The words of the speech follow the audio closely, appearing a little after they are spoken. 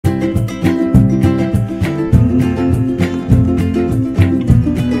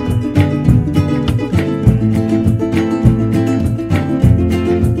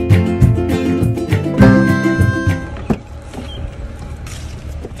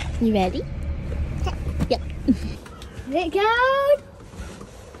You ready? Yep. Let it go.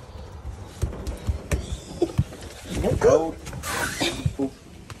 Cold.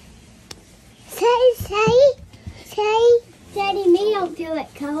 Daddy, me don't feel it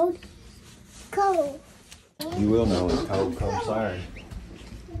cold. Cold. You will know it's cold come Saturday.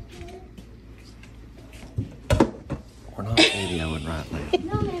 We're not videoing right now.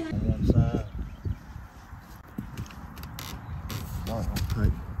 No, man. On one side. Not gonna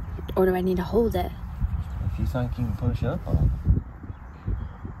put. Or do I need to hold it? If you think you can push up on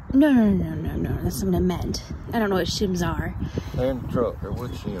No. That's what I meant. I don't know what shims are. it. They're in the truck. They're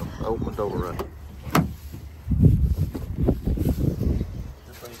with you. Open the door right there.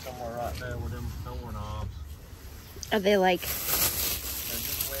 Just be somewhere right there with them doorknobs. Are they like, They're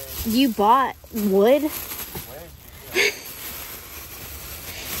just wedged. you bought wood? Yeah.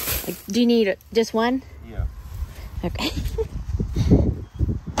 Like, do you need just one? Yeah. Okay.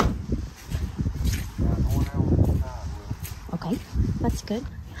 Okay, that's good.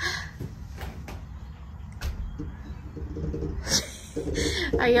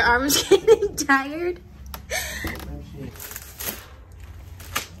 Are your arms getting tired?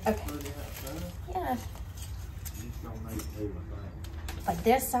 Okay. Yeah. Like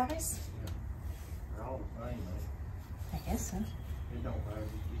this size? I guess so.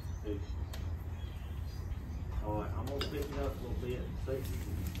 Alright, I'm gonna pick it up a little bit and see if you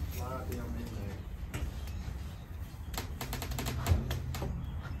can slide them in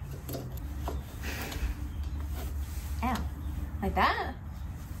there. Ow. Like that?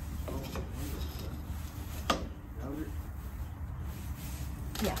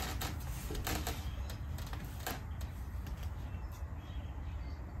 Yeah.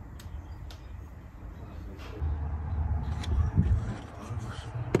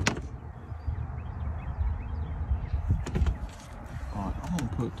 Alright, I'm gonna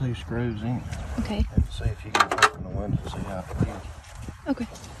put 2 screws in Okay. and see if you can open the window and see how it feels. Okay.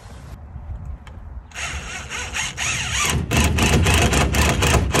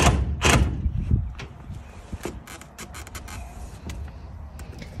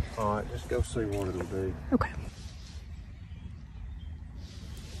 Alright, just go see what it'll do. Okay.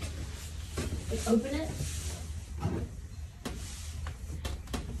 Open it.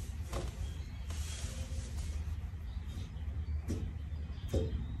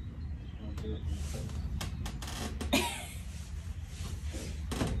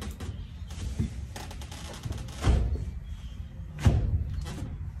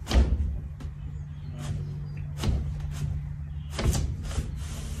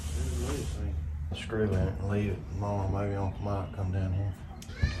 Screw in it and leave it. Mama, maybe Uncle Mike come down here.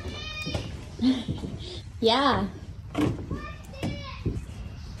 Yeah.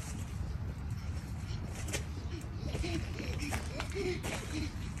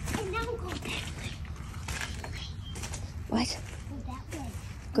 What? Go that way.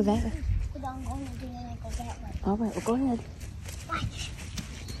 Go that way. But I'm going to do it and go that way. All right, well, go ahead. Watch.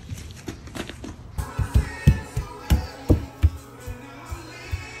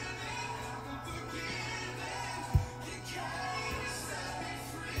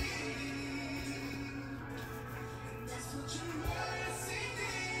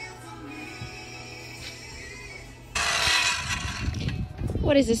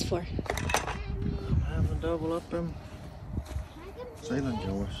 What is this for? I'm having double up them ceiling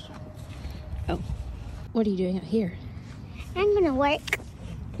joists. Oh. What are you doing out here? I'm going to work.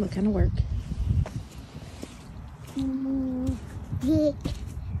 What kind of work? Yeah.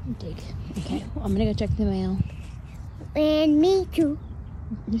 Dig. Okay, well, I'm gonna go check the mail. And me too.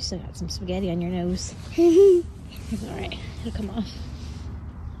 You still got some spaghetti on your nose. It's all right. It'll come off.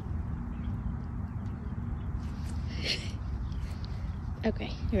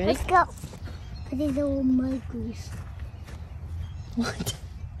 Okay, you ready? Let's go. Put these little mud grease. What?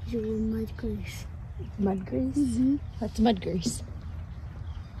 These little mud grease. Mud grease? Mm-hmm. What's mud grease?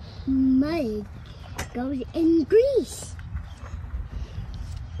 Mud goes in grease.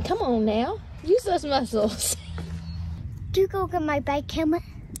 Come on now. Use those muscles. Do you go get my bike helmet?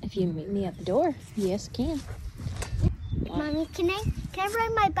 If you meet me at the door, yes, I can. Mommy, can I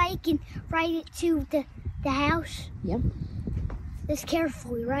ride my bike and ride it to the house? Yep. Just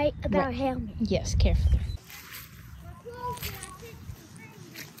carefully, right? About Right. helmet. Yes, carefully.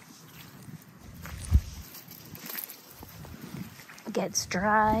 Gets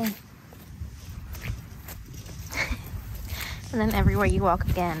dry. And then everywhere you walk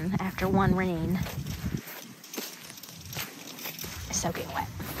again after one rain is soaking wet.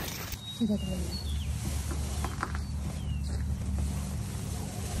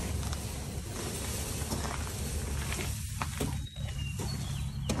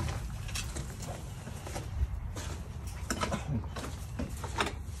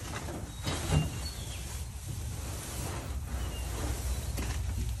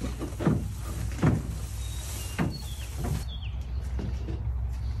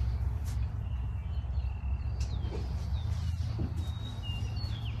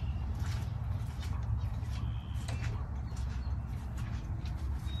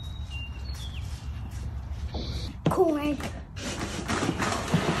 don't worry.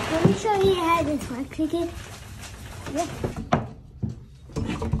 Let me show you how this works again. Yep.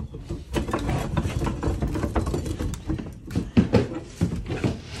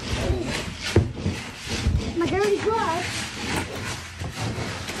 My dirty gloves.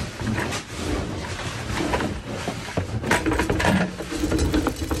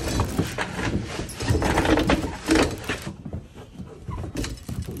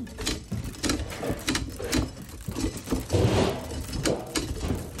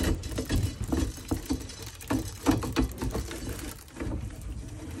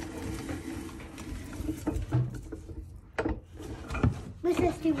 My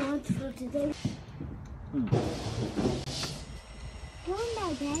sister wants for today. Come on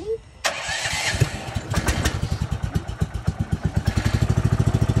now, Daddy.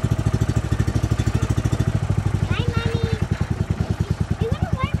 Hi, Mommy. You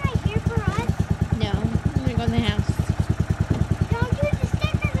gonna wait right here for us? No, I'm gonna go in the house. Don't do the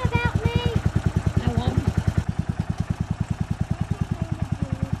stickers about me. I won't.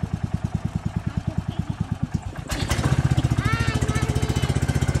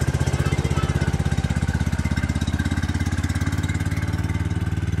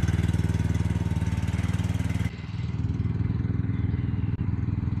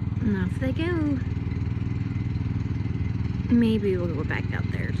 And off they go. Maybe we'll go back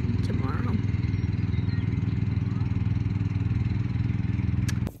out there tomorrow.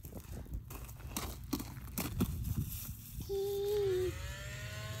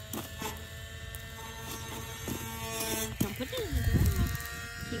 Don't put it in the garage.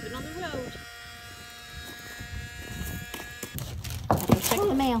 Keep it on the road. Go check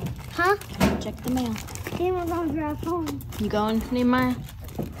the mail. Huh? Check the mail. Then we're gonna drive home. You going, Nehemiah?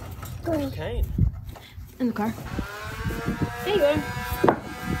 Go. Okay. In the car. There you are.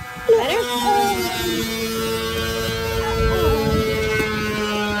 Better?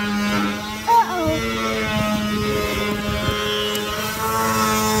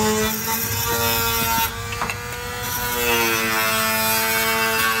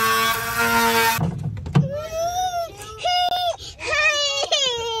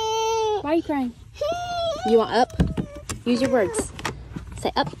 Why are you crying? You want up? Use your words.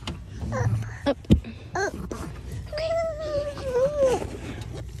 Say up. Up.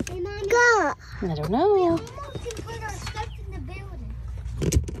 Go. I don't know. Almost can put our stuff in the building.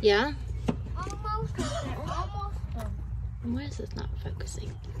 Yeah? Almost there. Almost done. Why is this not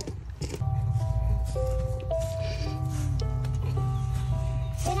focusing?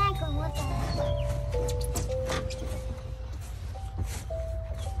 Then I go, what the hell?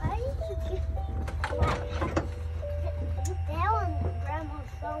 Why did you get that one?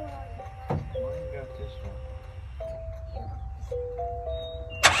 Grandma's phone. Well, you got this one.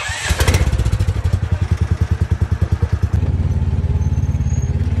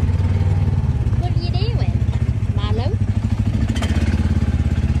 What are you doing, Milo?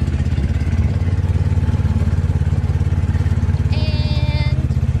 And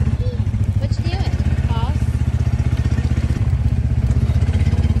what you doing, boss?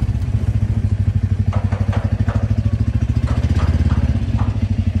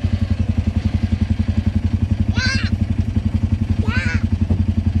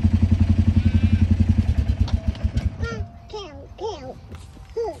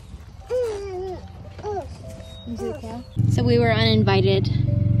 So we were uninvited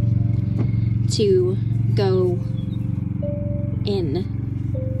to go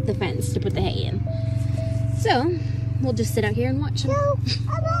in the fence to put the hay in. So we'll just sit out here and watch them.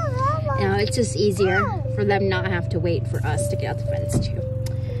 You know, it's just easier for them not have to wait for us to get out the fence too.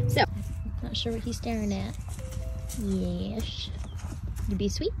 So, not sure what he's staring at. Yes. You be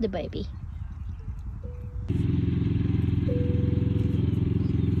sweet, the baby.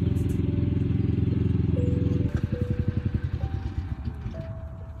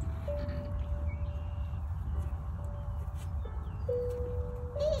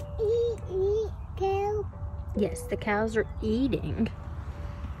 Cow. Yes, the cows are eating.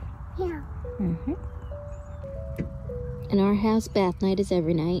 Yeah. Mm-hmm. And our house bath night is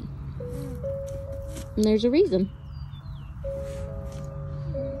every night. And there's a reason.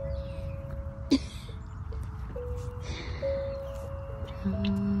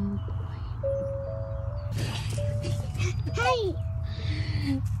 Oh boy. Hey.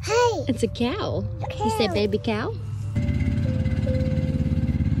 Hey. It's a cow. You said baby cow?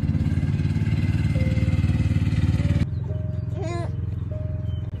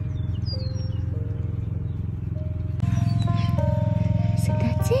 So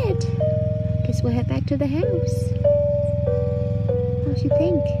that's it. Guess we'll head back to the house. What do you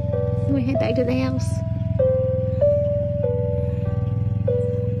think? We'll head back to the house.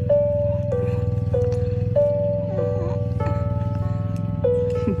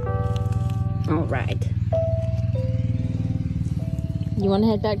 You want to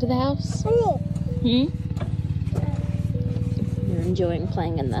head back to the house? Hmm? You're enjoying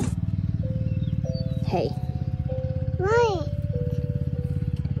playing in the hay. Right.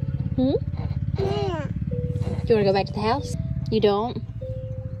 Hmm? Yeah. Do you want to go back to the house? You don't?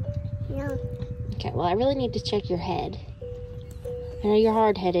 No. Okay, well, I really need to check your head. I know you're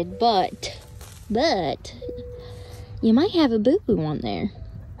hard-headed, but you might have a boo-boo on there.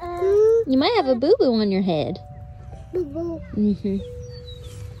 You might have a boo-boo on your head. Boo-boo. Mm-hmm.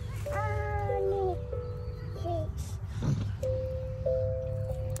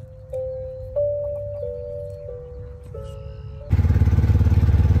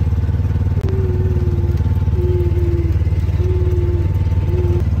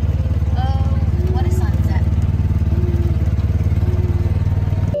 What a sunset.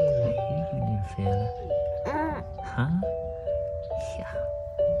 Huh? Yeah.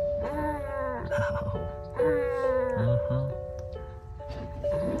 Oh. Uh-huh.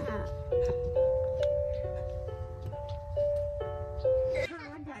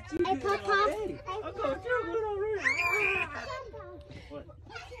 Hey, Papa.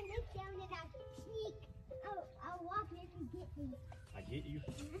 I'll walk if you get me. I get you.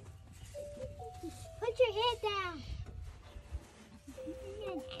 Put your head down.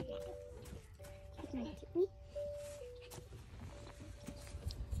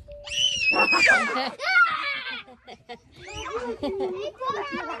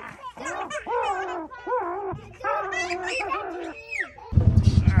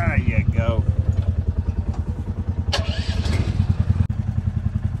 There you go.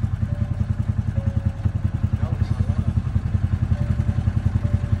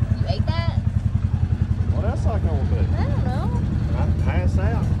 You ate that? What else I gonna do? I don't know. I pass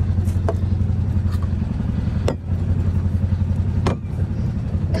out.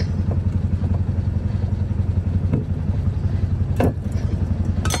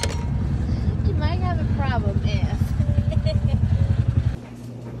 You might have a problem if.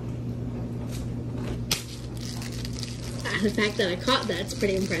 The fact that I caught that's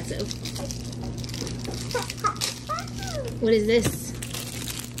pretty impressive. What is this?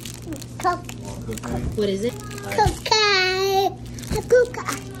 What is it? Cookie. A cookie.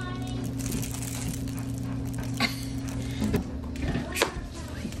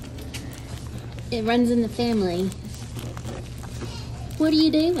 It runs in the family. What are you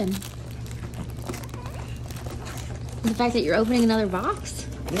doing? The fact that you're opening another box?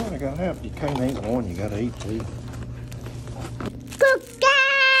 Yeah, I gotta have. You can't eat one. You gotta eat two. Cookie.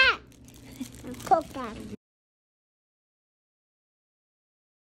 Cookie.